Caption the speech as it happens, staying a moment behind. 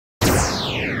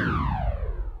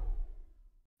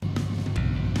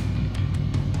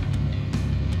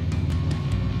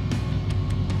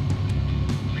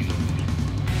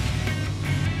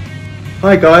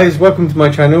Hi guys, welcome to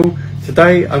my channel.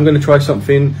 Today I'm going to try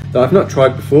something that I've not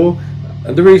tried before,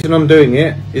 and the reason I'm doing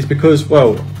it is because,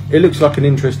 well, it looks like an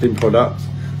interesting product,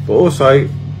 but also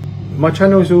my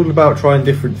channel is all about trying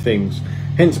different things,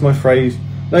 hence my phrase,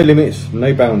 no limits,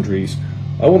 no boundaries.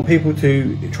 I want people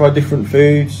to try different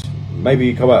foods,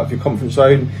 maybe come out of your comfort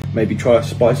zone, maybe try a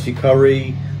spicy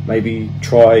curry, maybe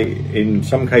try, in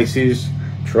some cases,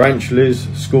 tarantulas,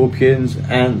 scorpions,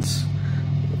 ants,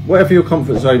 whatever your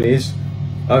comfort zone is.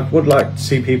 I would like to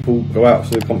see people go out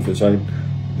to the comfort zone.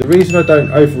 The reason I don't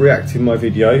overreact in my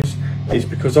videos is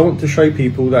because I want to show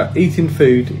people that eating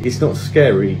food is not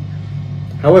scary.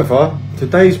 However,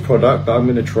 today's product that I'm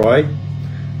going to try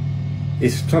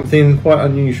is something quite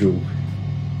unusual.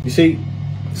 You see,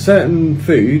 certain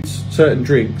foods, certain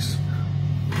drinks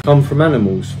come from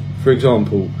animals. For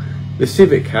example, the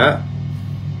civet cat,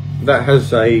 that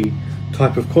has a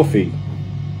type of coffee.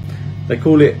 They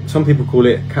call it, some people call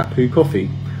it cat poo coffee,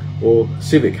 or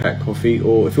civet cat coffee,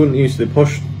 or if you want to use the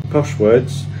posh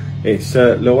words, it's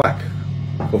loak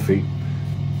coffee.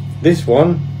 This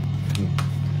one,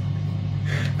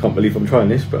 can't believe I'm trying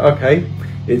this, but okay,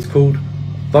 it's called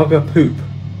Bugapoop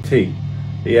Tea.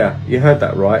 Yeah, you heard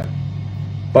that right,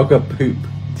 Bugapoop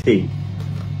Tea.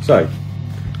 So,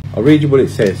 I'll read you what it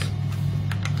says.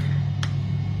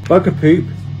 Bugapoop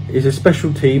is a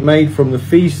special tea made from the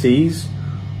feces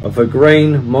of a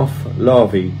grain moth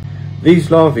larvae.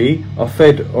 These larvae are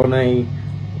fed on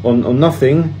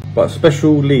nothing but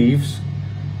special leaves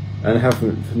and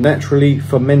have naturally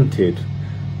fermented.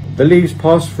 The leaves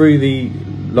pass through the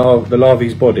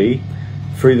larvae's body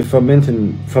through the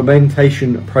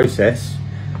fermentation process,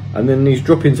 and then these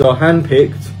droppings are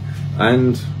hand-picked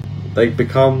and they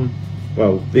become,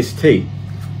 well, this tea.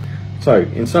 So,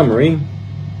 in summary,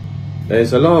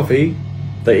 there's a larvae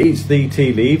that eats the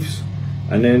tea leaves,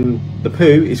 and then the poo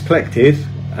is collected,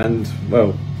 and,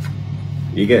 well,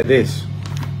 you get this.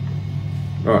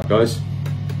 Alright guys,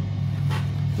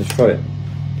 let's try it.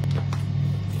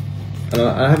 And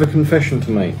I have a confession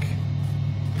to make.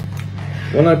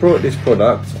 When I brought this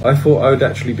product, I thought I would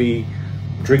actually be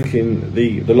drinking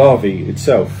the larvae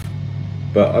itself,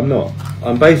 but I'm not.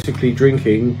 I'm basically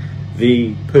drinking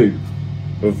the poo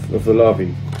of the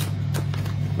larvae.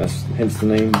 That's hence the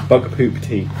name Bugapoop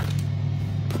Tea.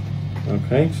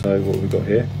 Okay, so what have we got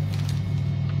here?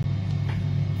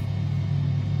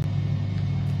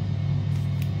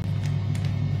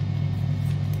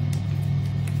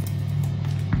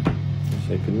 Let's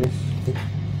open this.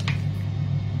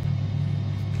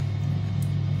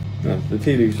 No, the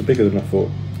tea leaves are bigger than I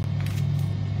thought.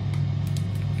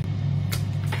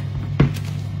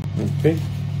 Okay.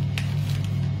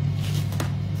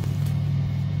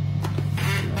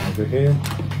 Over here.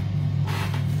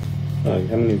 Oh,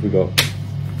 how many have we got?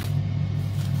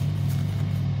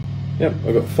 Yep,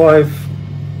 I've got 5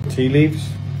 tea leaves.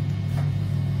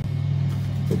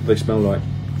 What do they smell like?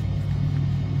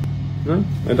 No,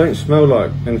 they don't smell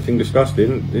like anything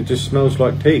disgusting. It just smells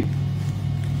like tea.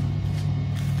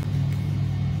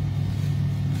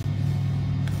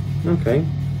 Okay.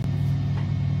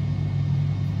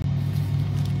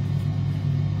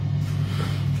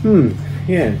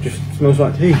 Yeah, it just smells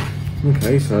like tea.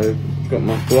 Okay, so got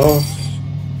my glass.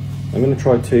 I'm going to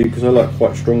try 2 because I like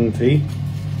quite strong tea.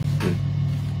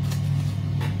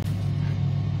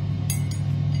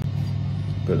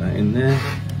 Put that in there.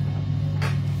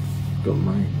 Got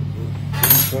my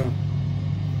water.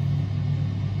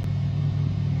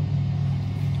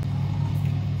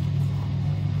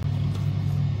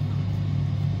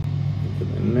 Put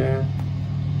that in there.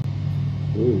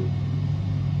 Ooh.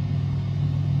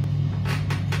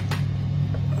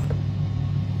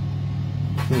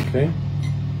 Okay.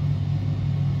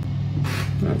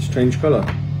 That's changed colour.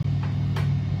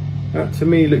 That to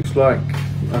me looks like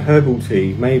a herbal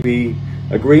tea, maybe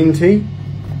a green tea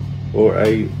or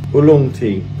a oolong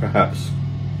tea, perhaps.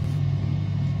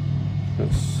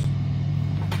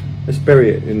 Let's bury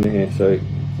it in here. So,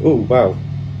 oh wow,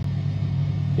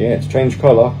 yeah, it's changed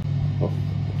colour. Oh.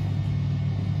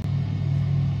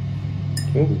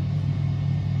 Ooh.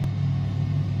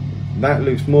 That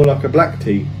looks more like a black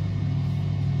tea.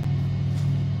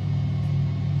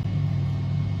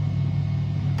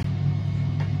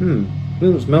 It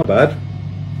doesn't smell bad.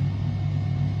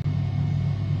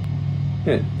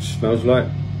 Yeah, it smells like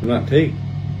black tea.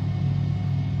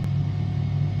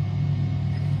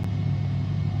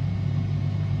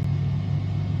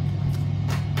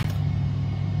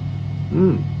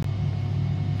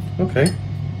 Okay.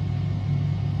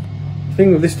 The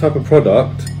thing with this type of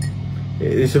product,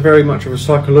 it's a very much of a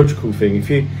psychological thing. If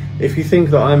you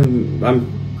think that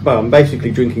I'm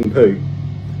basically drinking poo,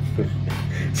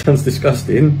 Sounds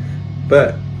disgusting,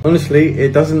 but honestly,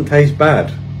 it doesn't taste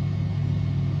bad.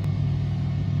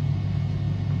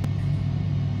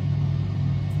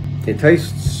 It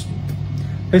tastes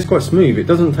quite smooth. It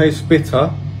doesn't taste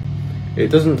bitter. It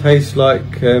doesn't taste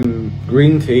like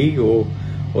green tea or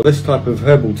this type of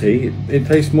herbal tea. It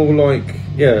tastes more like,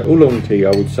 yeah, oolong tea,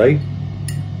 I would say.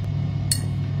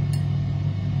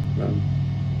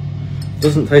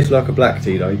 Doesn't taste like a black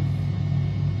tea though.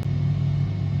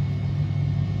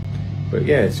 But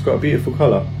yeah, it's got a beautiful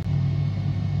colour.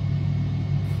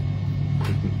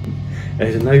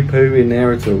 There's no poo in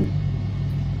there at all.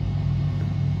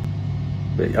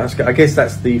 But I guess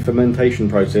that's the fermentation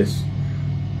process.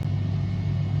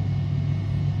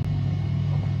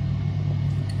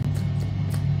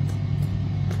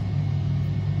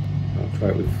 I'll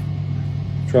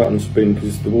try it on a spoon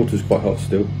because the water's quite hot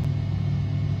still.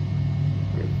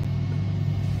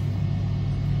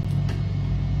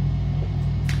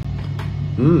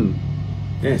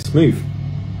 Yeah, smooth.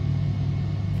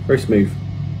 Very smooth.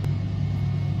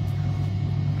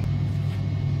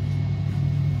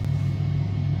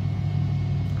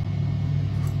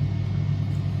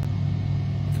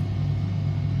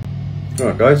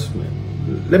 Alright guys,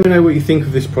 let me know what you think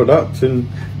of this product, and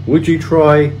would you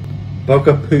try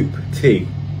Bugapoop Tea?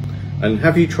 And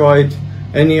have you tried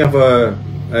any other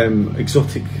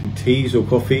exotic teas or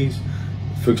coffees?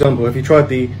 For example, have you tried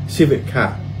the civet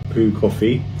cat poo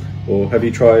coffee, or have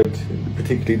you tried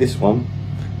particularly this one?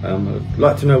 I'd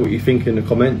like to know what you think in the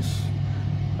comments.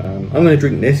 I'm going to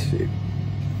drink this,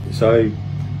 so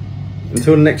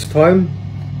until next time,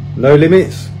 no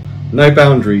limits, no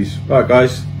boundaries. Right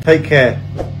guys, take care.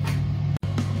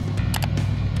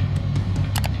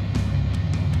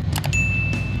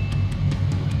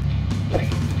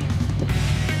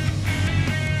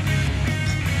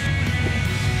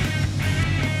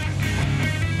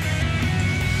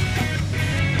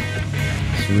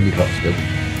 It's really hot still.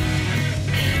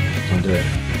 Can't do it.